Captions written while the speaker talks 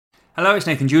Hello, it's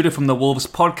Nathan Judah from the Wolves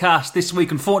podcast. This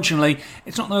week, unfortunately,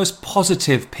 it's not the most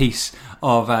positive piece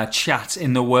of chat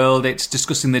in the world. It's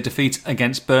discussing the defeat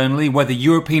against Burnley, whether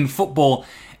European football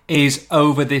is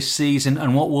over this season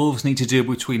and what Wolves need to do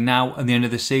between now and the end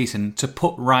of the season to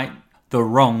put right the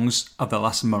wrongs of the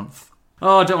last month.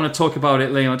 Oh, I don't want to talk about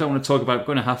it, Liam. I don't want to talk about it. I'm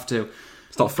going to have to.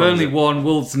 It's not fun, Burnley 1,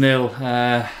 Wolves 0.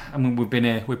 I mean, we've been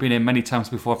here many times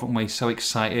before, haven't we? So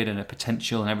excited and a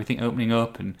potential and everything opening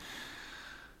up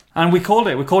and we called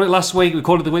it. We called it last week. We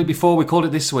called it the week before. We called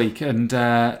it this week. And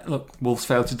look, Wolves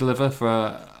failed to deliver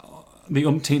for the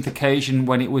umpteenth occasion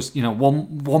when it was,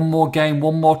 one more game,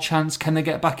 one more chance. Can they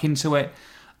get back into it?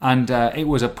 And it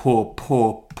was a poor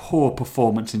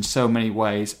performance in so many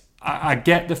ways. I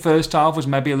get the first half was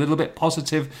maybe a little bit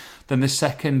positive than the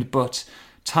second, but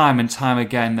time and time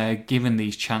again they're given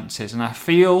these chances. And I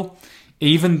feel,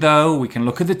 even though we can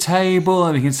look at the table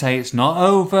and we can say it's not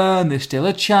over and there's still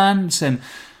a chance, and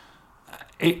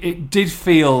it did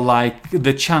feel like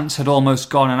the chance had almost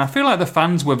gone. And I feel like the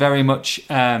fans were very much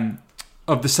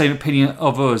of the same opinion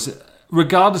of us,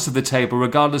 regardless of the table,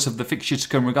 regardless of the fixtures to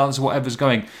come, regardless of whatever's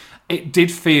going. It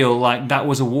did feel like that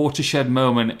was a watershed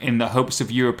moment in the hopes of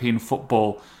European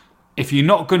football. If you're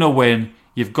not going to win,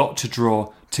 you've got to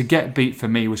draw. To get beat for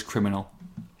me was criminal.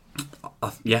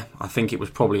 Yeah, I think it was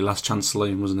probably last chance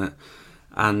saloon, wasn't it?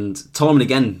 And time and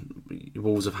again,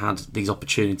 Wolves have had these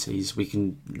opportunities. We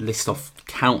can list off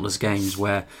countless games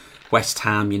where West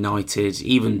Ham, United,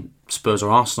 even Spurs or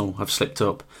Arsenal have slipped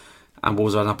up, and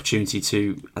Wolves have had an opportunity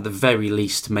to, at the very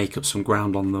least, make up some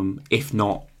ground on them, if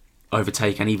not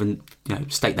overtake and even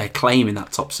stake their claim in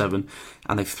that top 7.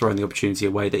 And they've thrown the opportunity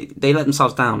away. They let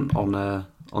themselves down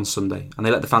on Sunday, and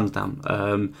they let the fans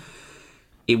down.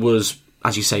 It was,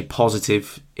 as you say,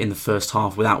 positive in the first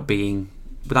half without being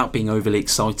overly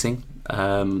exciting.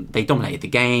 They dominated the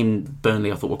game.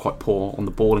 Burnley, I thought, were quite poor on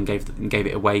the ball and gave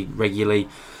it away regularly.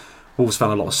 Wolves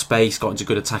found a lot of space, got into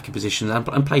good attacking positions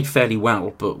and played fairly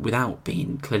well, but without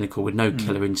being clinical, with no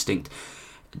killer instinct.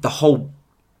 The whole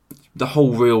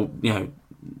real,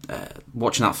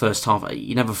 watching that first half,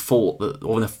 you never thought that,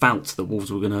 or never felt that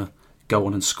Wolves were going to go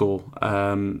on and score.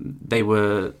 They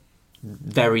were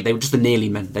just the nearly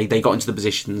men. They got into the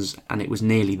positions and it was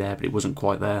nearly there, but it wasn't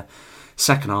quite there.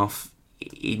 Second half,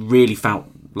 it really felt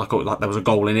like there was a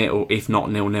goal in it, or if not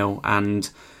 0-0. And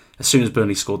as soon as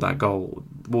Burnley scored that goal,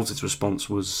 Wolves' response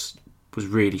was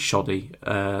really shoddy.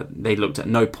 They looked at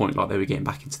no point like they were getting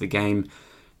back into the game.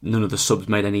 None of the subs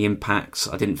made any impacts.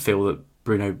 I didn't feel that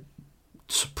Bruno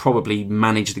probably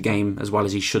managed the game as well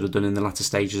as he should have done in the latter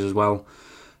stages as well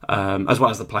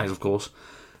as the players, of course.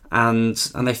 And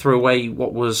they threw away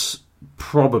what was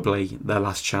probably their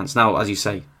last chance. Now, as you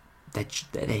say,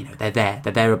 they're there.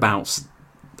 They're thereabouts.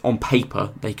 On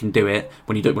paper, they can do it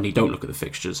when you don't look at the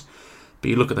fixtures. But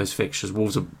you look at those fixtures,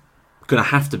 Wolves are going to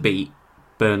have to beat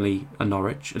Brighton and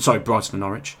Norwich.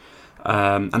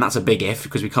 And that's a big if,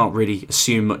 because we can't really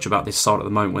assume much about this side at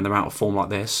the moment when they're out of form like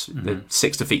this. Mm-hmm. They're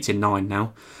 6 defeats in 9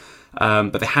 now.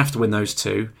 But they have to win those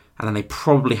 2, and then they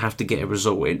probably have to get a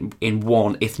result in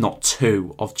 1, if not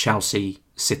 2, of Chelsea,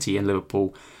 City and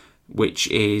Liverpool, which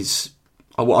is,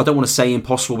 I don't want to say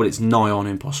impossible, but it's nigh on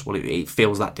impossible. It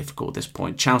feels that difficult at this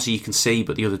point. Chelsea you can see,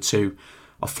 but the other 2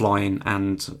 are flying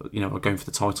and are going for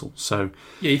the title. So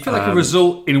yeah, you feel like a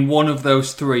result in one of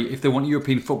those 3, if they want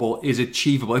European football, is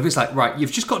achievable. If it's like, right,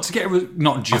 you've just got to get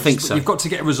you've got to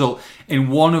get a result in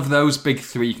one of those big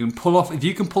 3. You can pull off. If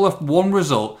you can pull off one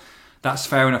result, that's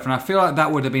fair enough. And I feel like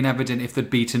that would have been evident if they'd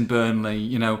beaten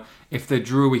Burnley. If they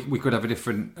drew, we could have a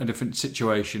different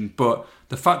situation. But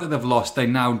the fact that they've lost, they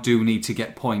now do need to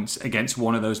get points against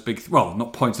one of those big. Well,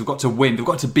 not points. They've got to win. They've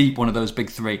got to beat one of those big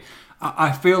 3.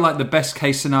 I feel like the best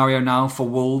case scenario now for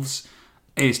Wolves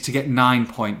is to get 9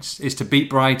 points, is to beat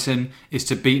Brighton, is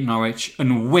to beat Norwich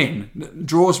and win.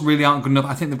 Draws really aren't good enough.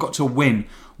 I think they've got to win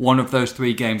one of those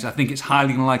 3 games. I think it's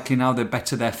highly unlikely now they're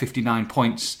better their 59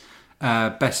 points.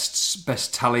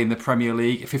 Best tally in the Premier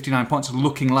League, 59 points,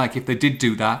 looking like if they did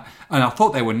do that, and I thought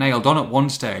they were nailed on at one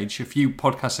stage a few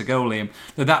podcasts ago, Liam,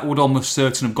 that would almost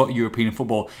certain have got European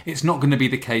football. It's not going to be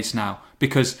the case now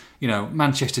because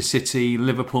Manchester City,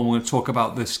 Liverpool. We're going to talk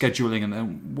about the scheduling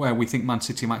and where we think Man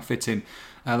City might fit in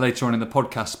later on in the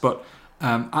podcast, but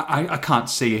I can't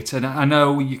see it. And I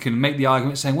know you can make the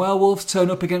argument saying, well, Wolves turn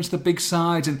up against the big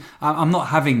sides, and I'm not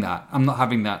having that.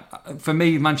 For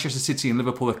me, Manchester City and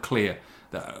Liverpool are clear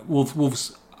that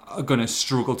Wolves are going to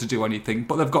struggle to do anything,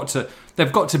 but they've got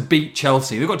to beat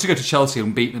Chelsea. They've got to go to Chelsea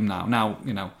and beat them now.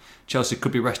 Now, Chelsea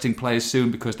could be resting players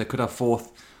soon because they could have top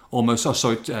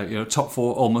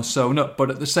 4 almost sewn up.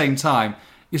 But at the same time,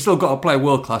 you've still got to play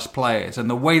world-class players. And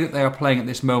the way that they are playing at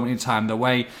this moment in time, the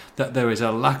way that there is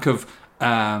a lack of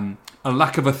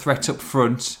a threat up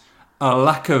front, a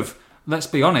lack of, let's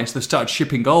be honest, they've started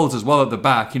shipping goals as well at the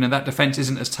back. That defence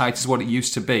isn't as tight as what it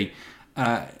used to be.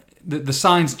 The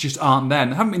signs just aren't there.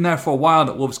 And they haven't been there for a while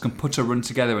that Wolves can put a run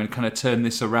together and kind of turn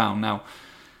this around. Now,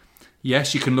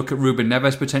 yes, you can look at Ruben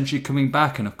Neves potentially coming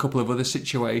back and a couple of other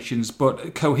situations,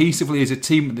 but cohesively as a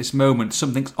team at this moment,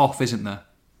 something's off, isn't there?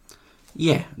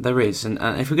 Yeah, there is. And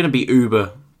if we're going to be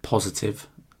uber positive,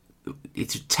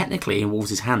 it's technically in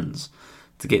Wolves' hands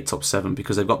to get top 7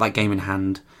 because they've got that game in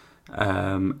hand,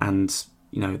 and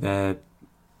they've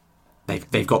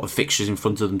got the fixtures in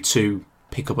front of them to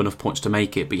pick up enough points to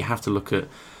make it. But you have to look at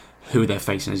who they're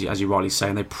facing, as you rightly say,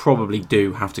 and they probably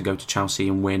do have to go to Chelsea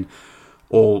and win,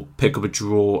 or pick up a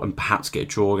draw and perhaps get a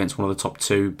draw against one of the top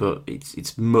 2. But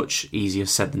it's much easier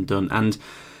said than done. And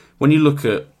when you look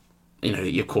at,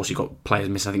 of course you've got players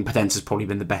missing. I think Podence's probably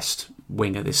been the best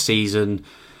winger this season.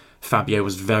 Fabio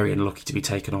was very unlucky to be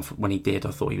taken off when he did. I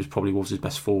thought he was probably Wolves'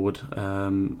 best forward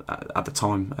at the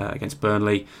time against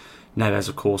Burnley. Neves,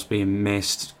 of course, being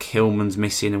missed. Kilman's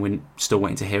missing, and we're still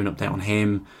waiting to hear an update on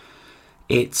him.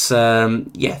 It's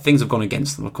things have gone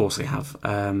against them. Of course they have,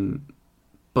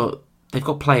 but they've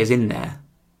got players in there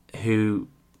who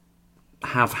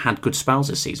have had good spells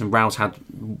this season. Raul's had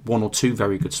 1 or 2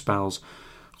 very good spells.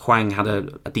 Hwang had a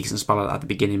decent spell at the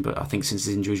beginning, but I think since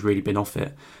his injury he's really been off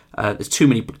it. There's too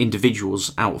many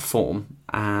individuals out of form,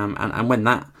 and when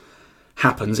that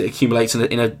happens, it accumulates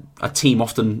in a team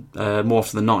often, more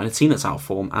often than not, in a team that's out of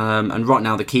form. And right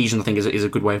now, the Keys, I think, is a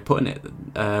good way of putting it.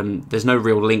 There's no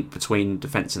real link between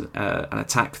defence and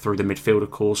attack through the midfield, of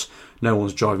course. No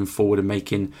one's driving forward and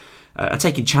making and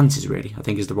taking chances, really, I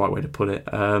think is the right way to put it.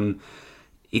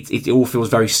 It all feels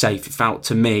very safe. It felt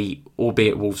to me,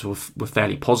 albeit Wolves were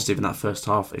fairly positive in that first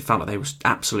half, it felt like they were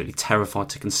absolutely terrified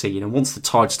to concede. And once the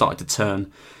tide started to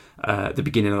turn at the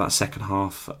beginning of that second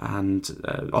half, and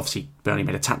obviously Burnley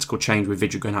made a tactical change with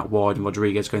Vidra going out wide and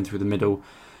Rodriguez going through the middle.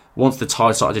 Once the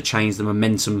tide started to change, the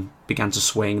momentum began to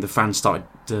swing, the fans started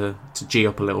to G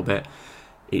up a little bit.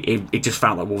 It just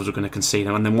felt like Wolves were going to concede.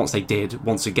 And then once they did,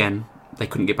 once again, they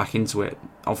couldn't get back into it.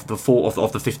 Of the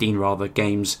 15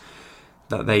 games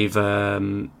that they've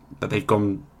gone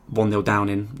 1-0 down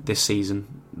in this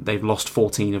season, they've lost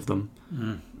 14 of them.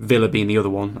 Villa being the other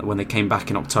one when they came back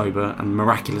in October and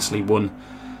miraculously won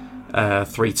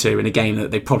 3-2 in a game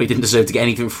that they probably didn't deserve to get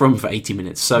anything from for 80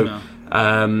 minutes. So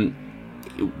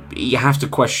you have to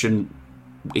question,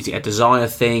 is it a desire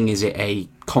thing? Is it a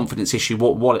confidence issue?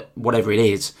 Whatever it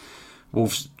is,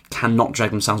 Wolves cannot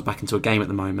drag themselves back into a game at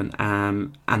the moment,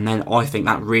 and then I think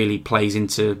that really plays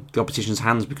into the opposition's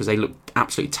hands because they look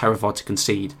absolutely terrified to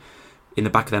concede. In the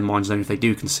back of their minds, knowing if they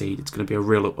do concede, it's going to be a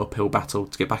real uphill battle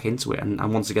to get back into it, and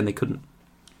once again they couldn't.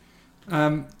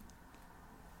 So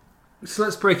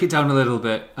let's break it down a little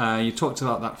bit. You talked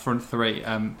about that front 3.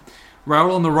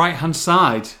 Raul on the right hand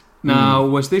side. Now,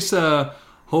 was this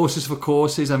horses for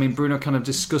courses? I mean, Bruno kind of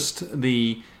discussed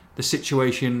the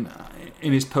situation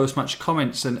in his post-match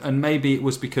comments, and maybe it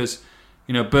was because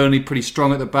Burnley pretty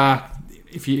strong at the back.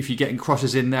 If you're getting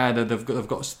crosses in there, they've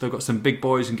got some big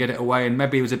boys and get it away, and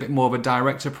maybe it was a bit more of a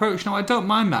direct approach. Now, I don't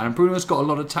mind that, and Bruno's got a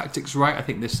lot of tactics right, I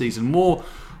think, this season, more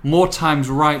times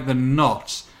right than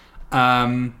not.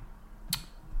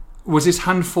 Was his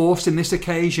hand forced in this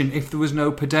occasion if there was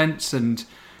no Podence? And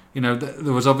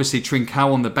there was obviously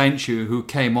Trincao on the bench who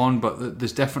came on, but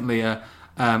there's definitely a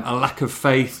lack of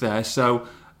faith there. So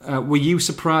were you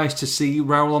surprised to see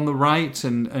Raul on the right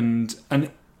and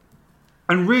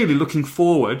really looking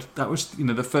forward? That was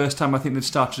the first time I think they'd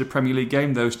started a Premier League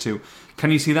game, those two. Can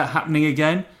you see that happening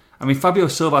again? I mean, Fabio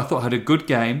Silva I thought had a good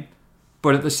game,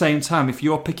 but at the same time, if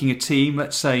you're picking a team,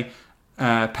 let's say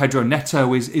Pedro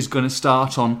Neto is going to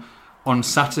start on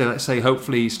Saturday, let's say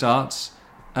hopefully he starts,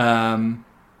 then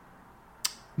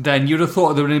you'd have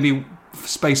thought there would only be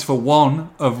space for one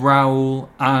of Raul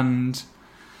and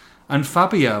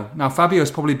Fabio. Now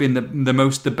Fabio's probably been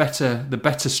the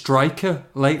better striker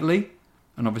lately,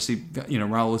 and obviously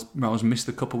Raul's missed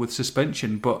the couple with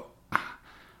suspension, but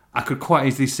I could quite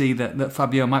easily see that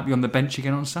Fabio might be on the bench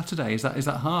again on Saturday. Is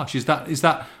that harsh? Is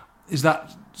that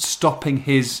stopping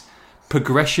his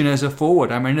progression as a forward?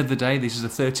 I mean, at the end of the day, this is a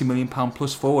 £30 million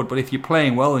plus forward, but if you're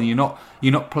playing well and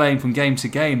you're not playing from game to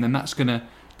game, then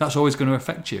that's always going to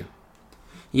affect you.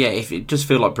 Yeah, if it does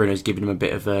feel like Bruno's giving him a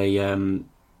bit of a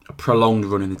prolonged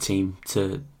run in the team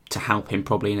to help him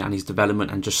probably and his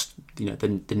development and just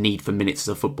the need for minutes as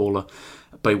a footballer.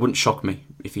 But it wouldn't shock me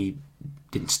if he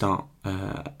didn't start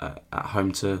at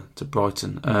home to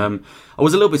Brighton. I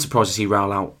was a little bit surprised to see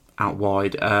Raul out out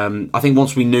wide. I think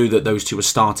once we knew that those two were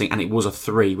starting and it was a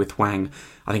 3 with Hwang,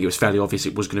 I think it was fairly obvious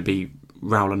it was going to be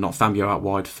Raul and not Fabio out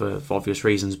wide for obvious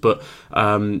reasons. But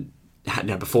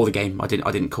before the game, I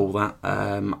didn't call that.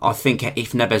 I think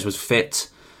if Neves was fit,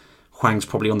 Hwang's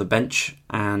probably on the bench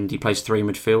and he plays 3 in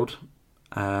midfield.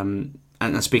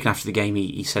 And speaking after the game,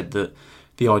 he said that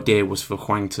the idea was for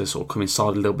Hwang to sort of come inside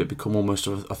a little bit, become almost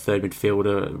a third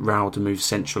midfielder, Raul to move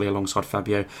centrally alongside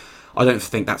Fabio. I don't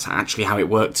think that's actually how it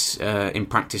worked in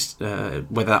practice.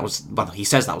 Whether that was, well, he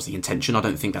says that was the intention. I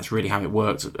don't think that's really how it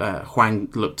worked. Hwang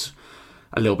looked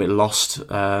a little bit lost,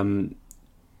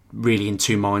 really in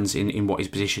two minds in what his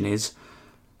position is.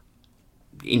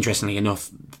 Interestingly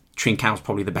enough, Trincão's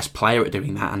probably the best player at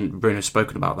doing that, and Bruno's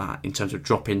spoken about that in terms of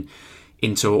dropping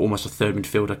into almost a third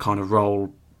midfielder kind of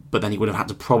role. But then he would have had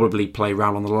to probably play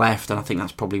Raul on the left, and I think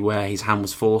that's probably where his hand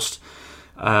was forced.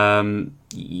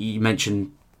 You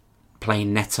mentioned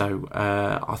playing Neto.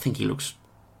 I think he looks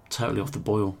totally off the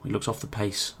boil. He looks off the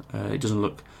pace. It doesn't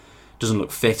look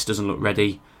fit. Doesn't look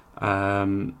ready.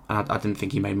 And I didn't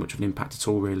think he made much of an impact at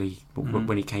all, really,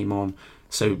 when he came on.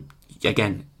 So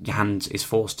again, your hand is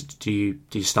forced. Do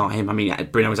you start him? I mean,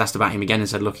 Bruno was asked about him again and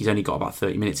said, look, he's only got about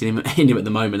 30 minutes in him at the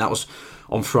moment. That was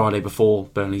on Friday before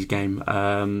Burnley's game.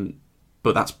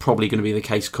 But that's probably going to be the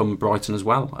case come Brighton as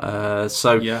well.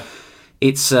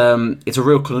 It's a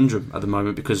real conundrum at the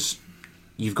moment, because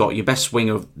you've got your best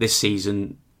winger this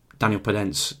season, Daniel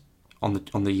Podence, in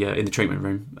the treatment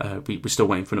room. We're still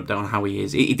waiting for an update on how he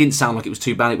is. It didn't sound like it was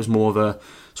too bad. It was more of a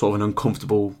sort of an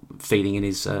uncomfortable feeling in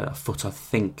his foot, I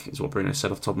think, is what Bruno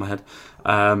said off the top of my head.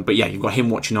 But yeah, you've got him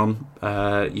watching on.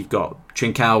 You've got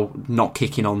Trincão not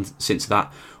kicking on since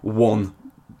that one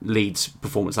Leeds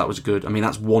performance. That was good. I mean,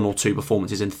 that's 1 or 2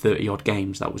 performances in 30 odd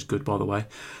games. That was good, by the way.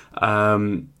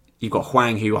 You've got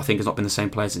Hwang, who I think has not been the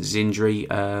same player since his injury.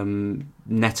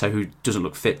 Neto, who doesn't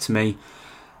look fit to me.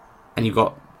 And you've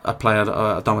got a player,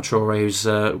 Adama Traore, who's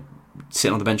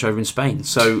sitting on the bench over in Spain.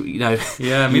 So, you know...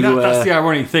 Yeah, I mean, that's the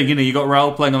ironic thing, you know. You've got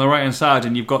Raul playing on the right-hand side,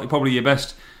 and you've got probably your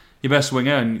best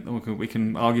winger, and we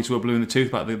can argue to a blue in the tooth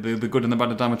about the good and the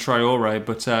bad of Adama Traore,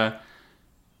 but,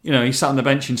 you know, he's sat on the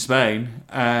bench in Spain.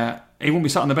 He won't be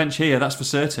sat on the bench here, that's for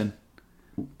certain.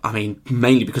 I mean,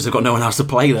 mainly because they've got no one else to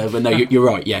play there. But no, you're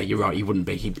right. Yeah, you're right. He wouldn't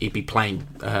be. He'd be playing,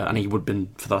 and he would have been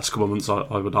for the last couple of months,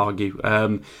 I would argue.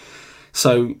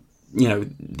 So, you know,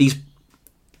 these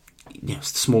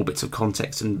small bits of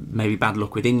context and maybe bad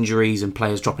luck with injuries and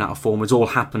players dropping out of form, it's all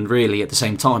happened really at the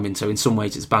same time. And so in some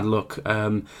ways it's bad luck.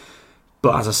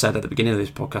 But as I said at the beginning of this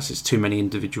podcast, it's too many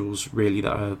individuals really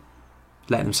that are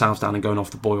letting themselves down and going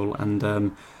off the boil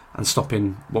and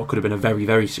stopping what could have been a very,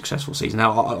 very successful season.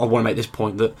 Now, I want to make this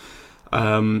point that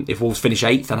if Wolves finish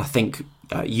 8th, and I think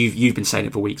you've been saying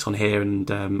it for weeks on here, and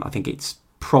I think it's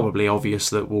probably obvious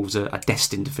that Wolves are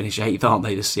destined to finish 8th, aren't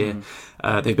they, this year?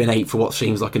 They've been 8th for what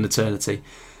seems like an eternity.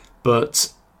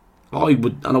 But I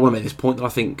want to make this point that I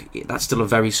think that's still a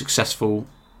very successful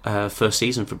first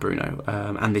season for Bruno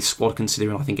and this squad,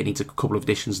 considering I think it needs a couple of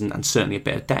additions and certainly a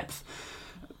bit of depth.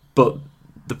 But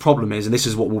the problem is, and this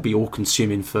is what will be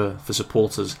all-consuming for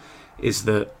supporters, is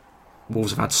that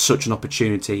Wolves have had such an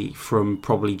opportunity from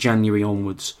probably January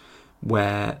onwards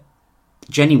where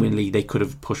genuinely they could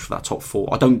have pushed for that top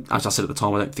 4. As I said at the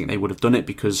time, I don't think they would have done it,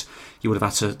 because you would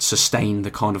have had to sustain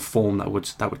the kind of form that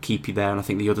would keep you there, and I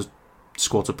think the other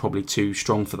squads are probably too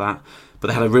strong for that. But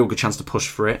they had a real good chance to push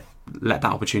for it, let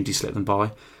that opportunity slip them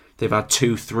by. They've had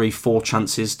 2, 3, 4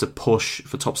 chances to push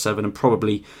for top 7 and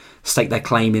probably stake their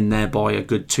claim in there by a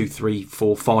good 2, 3,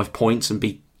 4, 5 points and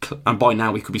by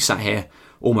now we could be sat here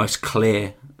almost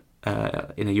clear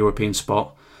in a European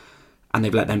spot, and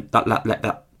they've let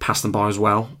that pass them by as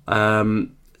well.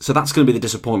 So that's going to be the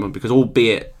disappointment, because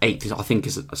albeit 8th, I think,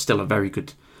 is still a very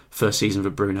good first season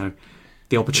for Bruno.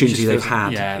 The opportunity they've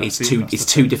had is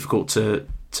too difficult to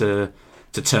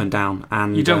turn down,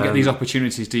 and you don't get these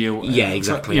opportunities, do you? Yeah,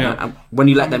 exactly. And when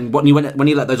you let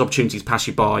those opportunities pass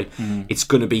you by, it's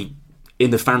going to be, in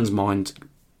the fans' mind,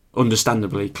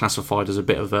 understandably classified as a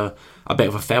bit of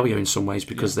a failure in some ways,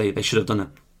 because they should have done it.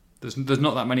 There's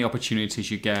not that many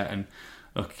opportunities you get, and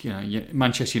look, you know,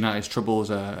 Manchester United's troubles,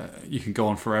 you can go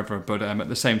on forever, but at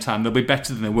the same time, they'll be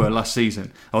better than they were last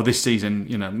season or this season.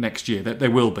 You know, next year they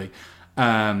will be. You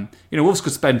know, Wolves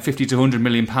could spend 50 to 100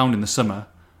 million pound in the summer,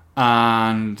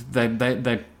 and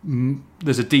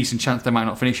there's a decent chance they might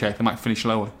not finish 8th. They might finish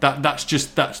lower.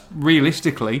 That's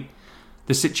realistically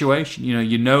the situation.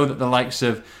 You know that the likes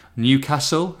of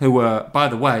Newcastle, who are, by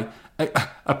the way,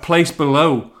 a place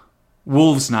below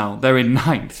Wolves now, they're in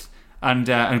 9th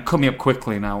and coming up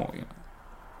quickly now.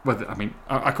 I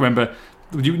can remember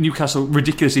Newcastle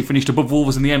ridiculously finished above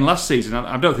Wolves in the end last season.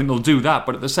 I don't think they'll do that,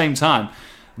 but at the same time,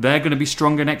 they're going to be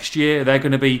stronger next year. They're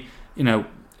going to be,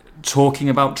 talking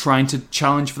about trying to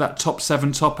challenge for that top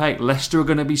 7, top 8. Leicester are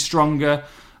going to be stronger.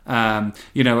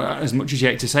 As much as you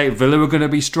hate to say it, Villa are going to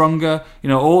be stronger.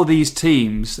 All these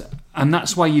teams, and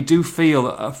that's why you do feel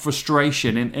a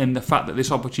frustration in the fact that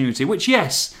this opportunity, which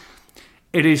yes,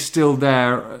 it is still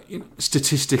there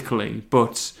statistically,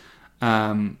 but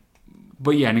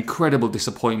yeah, an incredible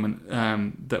disappointment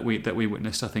that we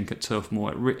witnessed, I think, at Turf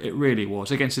Moor. It really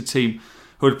was, against a team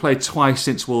who had played twice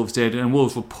since Wolves did, and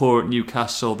Wolves were poor at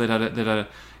Newcastle. They'd had a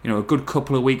good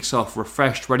couple of weeks off,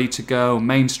 refreshed, ready to go,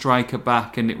 main striker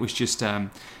back, and it was just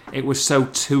it was so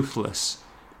toothless.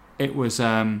 It was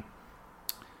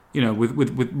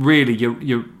with really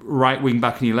your right wing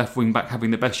back and your left wing back having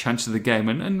the best chance of the game,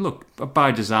 and look, by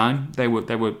design they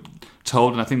were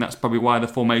told, and I think that's probably why the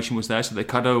formation was there, so they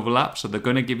cut overlap, so they're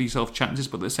going to give yourself chances,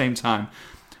 but at the same time,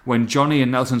 when Johnny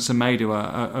and Nelson Semedo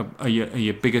are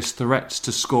your biggest threats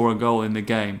to score a goal in the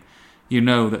game, you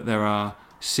know that there are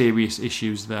serious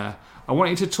issues there. I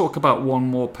want you to talk about one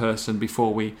more person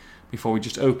before we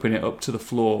just open it up to the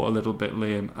floor a little bit,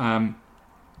 Liam.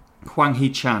 Hwang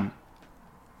Hee-chan,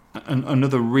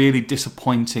 another really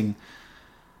disappointing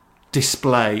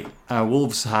display.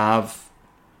 Wolves have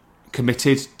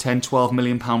committed £10-12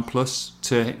 million plus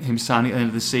to him signing at the end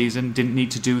of the season. Didn't need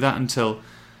to do that until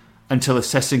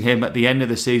assessing him at the end of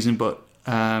the season, but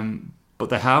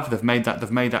they've made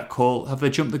that call. Have they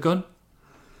jumped the gun?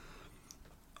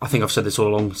 I think I've said this all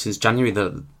along since January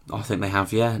that I think they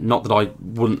have. Yeah, not that I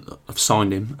wouldn't have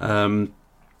signed him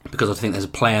because I think there's a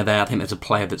player there. I think there's a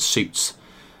player that suits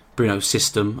Bruno's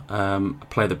system, a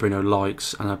player that Bruno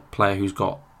likes, and a player who's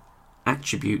got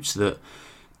attributes that.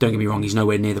 Don't get me wrong, he's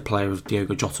nowhere near the player of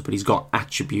Diogo Jota, but he's got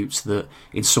attributes that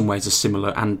in some ways are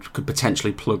similar and could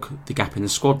potentially plug the gap in the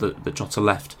squad that Jota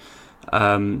left.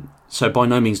 So by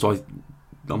no means am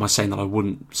I saying that I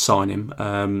wouldn't sign him,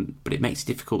 but it makes it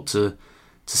difficult to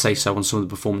say so on some of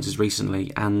the performances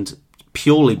recently, and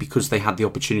purely because they had the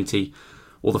opportunity,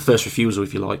 or the first refusal,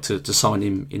 if you like, to sign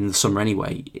him in the summer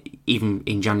anyway, even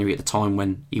in January at the time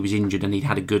when he was injured and he'd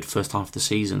had a good first half of the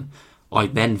season. I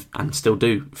then, and still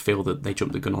do, feel that they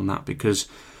jumped the gun on that because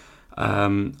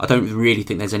I don't really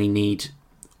think there's any need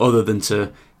other than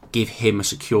to give him a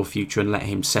secure future and let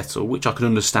him settle, which I can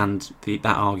understand that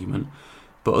argument.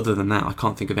 But other than that, I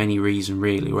can't think of any reason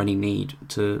really or any need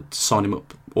to sign him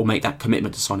up or make that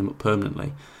commitment to sign him up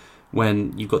permanently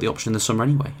when you've got the option in the summer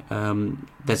anyway.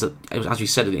 As you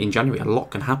said in January, a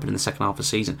lot can happen in the second half of the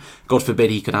season. God forbid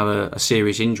he could have a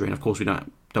serious injury, and of course we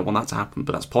don't want that to happen,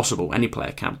 but that's possible. Any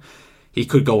player can. He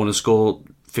could go on and score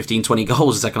 15, 20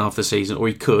 goals in the second half of the season, or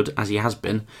he could, as he has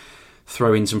been,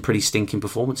 throw in some pretty stinking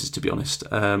performances, to be honest.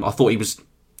 I thought he was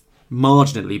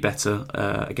marginally better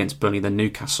against Burnley than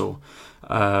Newcastle,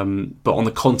 but on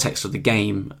the context of the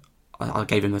game, I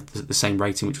gave him the same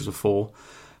rating, which was a 4.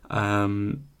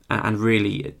 And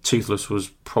really, toothless was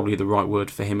probably the right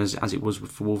word for him, as it was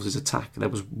for Wolves' attack. There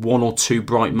was 1 or 2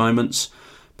 bright moments,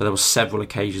 but there were several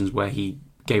occasions where he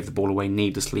gave the ball away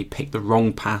needlessly, picked the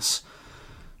wrong pass,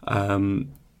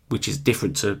 which is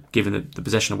different to giving the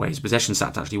possession away. His possession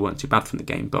stats actually weren't too bad from the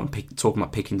game, but I'm talking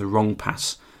about picking the wrong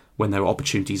pass when there were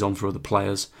opportunities on for other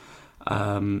players.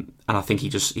 And I think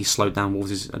he slowed down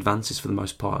Wolves' advances for the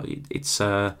most part. It's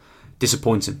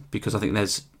disappointing because I think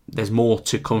there's more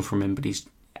to come from him, but he's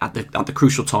at the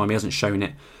crucial time he hasn't shown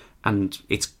it, and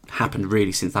it's happened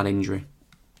really since that injury.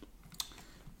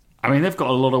 I mean, they've got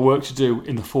a lot of work to do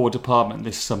in the forward department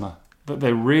this summer. That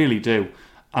they really do.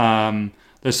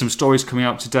 There's some stories coming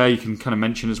out today you can kind of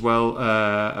mention as well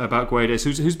about Guedes,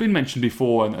 who's been mentioned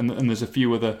before, and there's a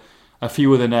few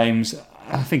other names.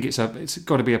 I think it's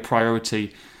got to be a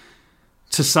priority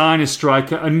to sign a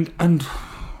striker, and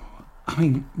I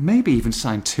mean maybe even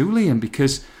sign 2, Liam,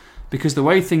 because the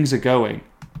way things are going.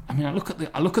 I mean, I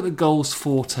look at the goals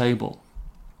for table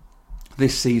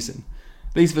this season.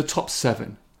 These are the top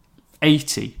 7.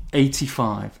 80,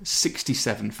 85,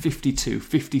 67, 52,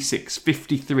 56,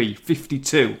 53,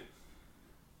 52.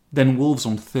 Then Wolves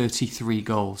on 33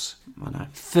 goals. I know.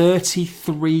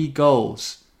 33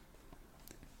 goals.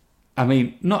 I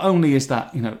mean, not only is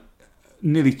that,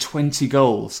 nearly 20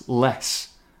 goals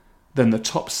less than the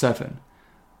top 7,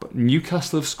 but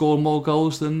Newcastle have scored more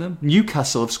goals than them.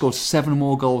 Newcastle have scored 7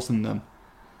 more goals than them.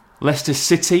 Leicester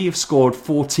City have scored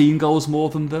 14 goals more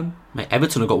than them. Mate,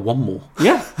 Everton have got 1 more.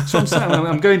 Yeah, that's what I'm saying.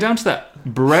 I'm going down to that.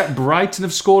 Brighton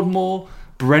have scored more.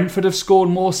 Brentford have scored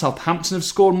more. Southampton have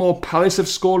scored more. Palace have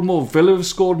scored more. Villa have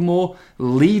scored more.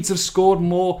 Leeds have scored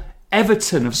more.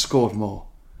 Everton have scored more.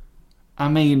 I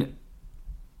mean,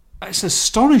 it's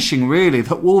astonishing, really,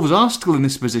 that Wolves are still in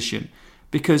this position,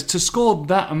 because to score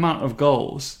that amount of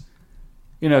goals,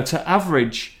 to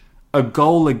average a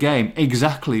goal a game,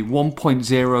 exactly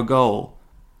 1.0 goal,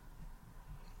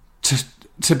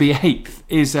 to be 8th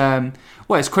is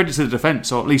it's credit to the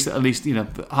defence, or at least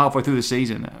halfway through the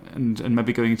season and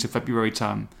maybe going into February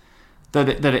time. That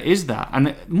it is that, and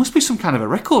it must be some kind of a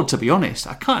record, to be honest.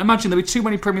 I can't imagine there'll be too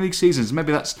many Premier League seasons.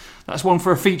 Maybe that's one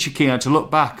for a feature, Keano, to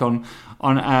look back on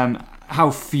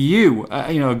how few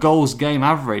a goals game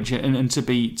average and to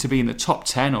be in the top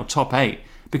 10 or top 8,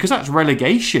 because that's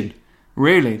relegation.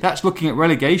 Really, that's looking at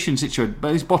relegation situation.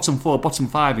 But it's bottom 4, bottom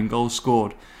 5 in goals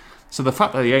scored. So the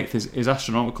fact that the 8th is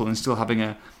astronomical and still having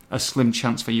a slim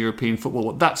chance for European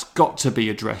football, that's got to be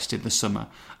addressed in the summer.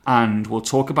 And we'll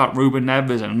talk about Ruben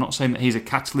Neves, and I'm not saying that he's a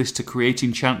catalyst to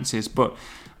creating chances, but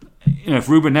if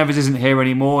Ruben Neves isn't here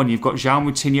anymore, and you've got João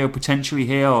Moutinho potentially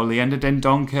here, or Leander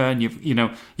Dendoncker, and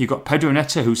you've got Pedro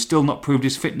Neto, who's still not proved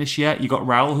his fitness yet. You've got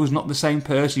Raul, who's not the same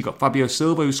person. You've got Fabio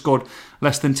Silva, who scored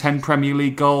less than 10 Premier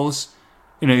League goals.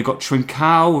 You've got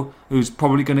Trincao, who's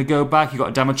probably going to go back. You've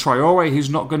got Adama Traore,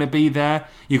 who's not going to be there.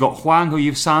 You've got Hwang, who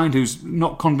you've signed, who's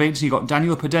not convincing. You've got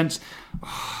Daniel Podence.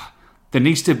 There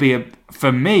needs to be,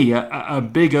 for me, a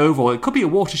big overhaul. It could be a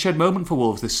watershed moment for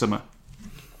Wolves this summer.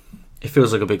 It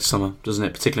feels like a big summer, doesn't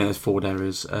it? Particularly in those forward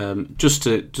areas. Just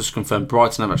to confirm,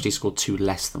 Brighton have actually scored 2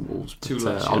 less than Wolves. But, 2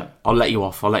 less, I'll let you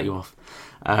off. I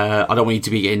don't want you to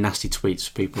be getting nasty tweets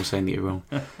for people saying that you're wrong.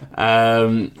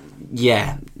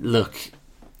 Look,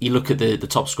 you look at the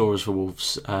top scorers for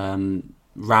Wolves.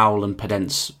 Raul and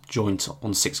Podence joint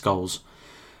on 6 goals.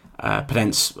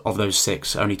 Podence, of those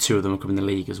 6, only 2 of them have come in the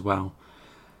league as well.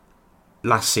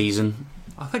 Last season,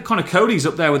 I think Conor Cody's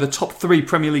up there with the top 3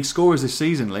 Premier League scorers this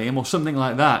season, Liam, or something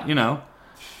like that.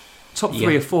 Top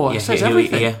 3 or 4. It says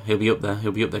everything. Yeah, he'll be up there.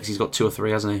 Because he's got 2 or 3,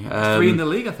 hasn't he? 3 in the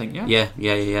league, I think. Yeah.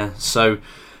 Yeah. So,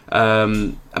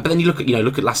 but then you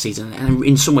look at last season, and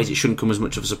in some ways it shouldn't come as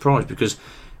much of a surprise, because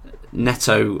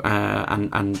Neto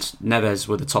and Neves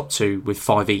were the top 2 with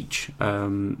 5 each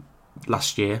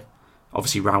last year.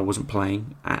 Obviously, Raul wasn't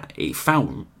playing. It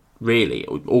felt really,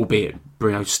 albeit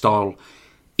Bruno's style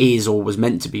is or was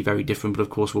meant to be very different, but of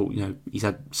course, he's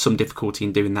had some difficulty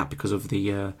in doing that because of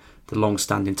the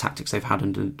long-standing tactics they've had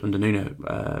under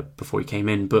Nuno before he came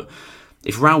in. But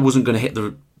if Raul wasn't going to hit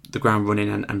the ground running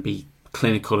and be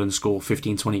clinical and score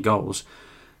 15, 20 goals,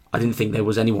 I didn't think there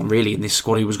was anyone really in this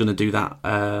squad who was going to do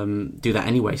that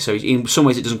anyway. So in some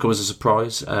ways, it doesn't come as a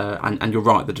surprise. And you're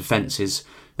right, the defence is.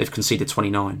 They've conceded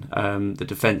 29. The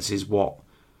defence is what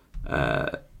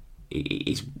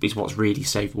is what's really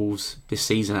saved Wolves this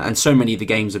season. And so many of the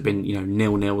games have been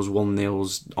 0-0s,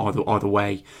 1-0s, either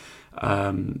way.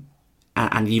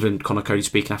 And even Conor Coady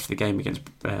speaking after the game against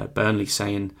Burnley,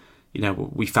 saying,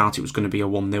 we felt it was going to be a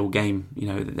 1-0 game.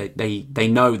 They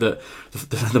know that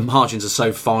the margins are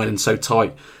so fine and so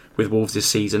tight with Wolves this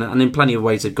season, and in plenty of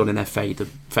ways they've gone in their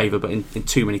favour, but in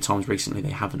too many times recently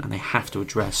they haven't, and they have to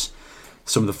address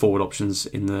some of the forward options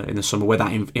in the summer, whether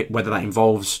that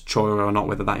involves Traore or not,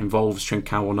 whether that involves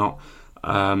Trincao or not.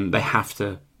 They have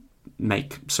to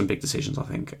make some big decisions, I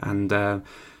think. And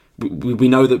we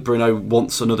know that Bruno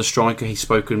wants another striker. He's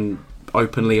spoken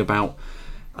openly about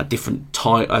a different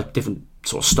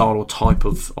sort of style or type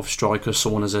of striker,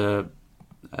 someone as a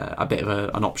bit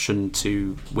of an option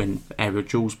to win aerial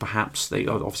duels, perhaps. They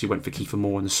obviously went for Kiefer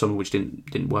Moore in the summer, which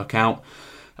didn't work out.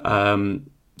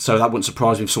 So that wouldn't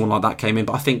surprise me if someone like that came in.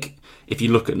 But I think if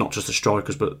you look at not just the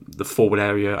strikers, but the forward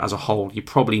area as a whole, you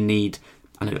probably need,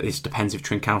 and this depends if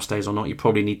Trincao stays or not, you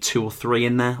probably need 2 or 3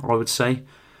 in there, I would say.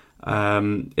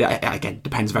 Again,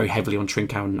 depends very heavily on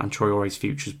Trincao and Traore's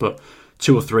futures, but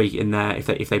 2 or 3 in there,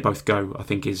 if they both go, I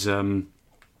think is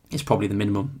probably the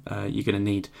minimum you're going to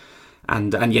need.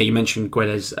 And yeah, you mentioned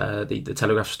Guedes, the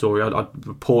Telegraph story. I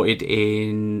reported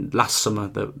in last summer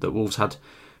that Wolves had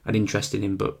an interest in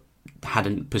him, but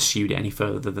hadn't pursued it any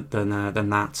further than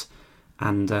that.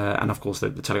 And of course, the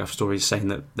Telegraph story is saying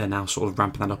that they're now sort of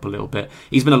ramping that up a little bit.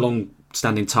 He's been a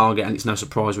long-standing target, and it's no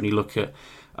surprise when you look at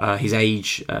his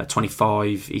age,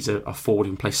 25. He's a forward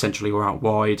who can play centrally or out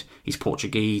wide. He's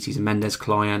Portuguese. He's a Mendes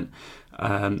client.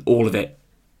 All of it,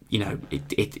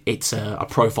 it's a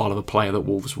profile of a player that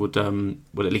Wolves would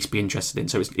at least be interested in.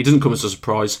 So it doesn't come as a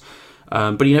surprise.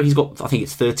 But he's got, I think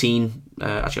it's 13.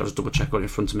 Actually, I'll just double check. Got it in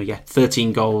front of me. Yeah,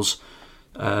 13 goals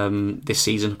this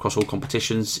season across all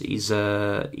competitions. He's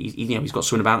got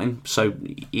something about him, so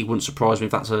it wouldn't surprise me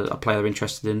if that's a player they're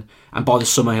interested in. And by the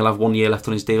summer, he'll have 1 year left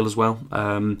on his deal as well.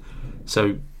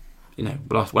 So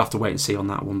we'll have to wait and see on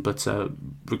that one. But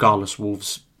regardless,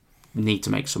 Wolves need to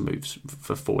make some moves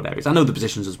for forward areas. I know the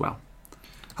positions as well.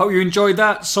 Hope you enjoyed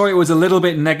that. Sorry it was a little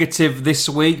bit negative this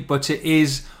week, but it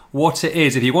is what it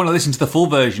is. If you want to listen to the full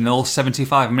version, all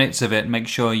 75 minutes of it, make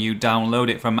sure you download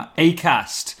it from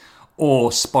Acast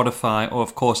or Spotify, or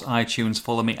of course iTunes.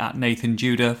 Follow me at Nathan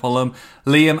Judah. Follow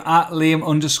Liam at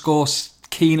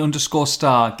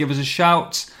Liam_Keen_star. Give us a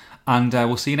shout, and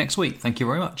we'll see you next week. Thank you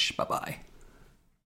very much. Bye-bye.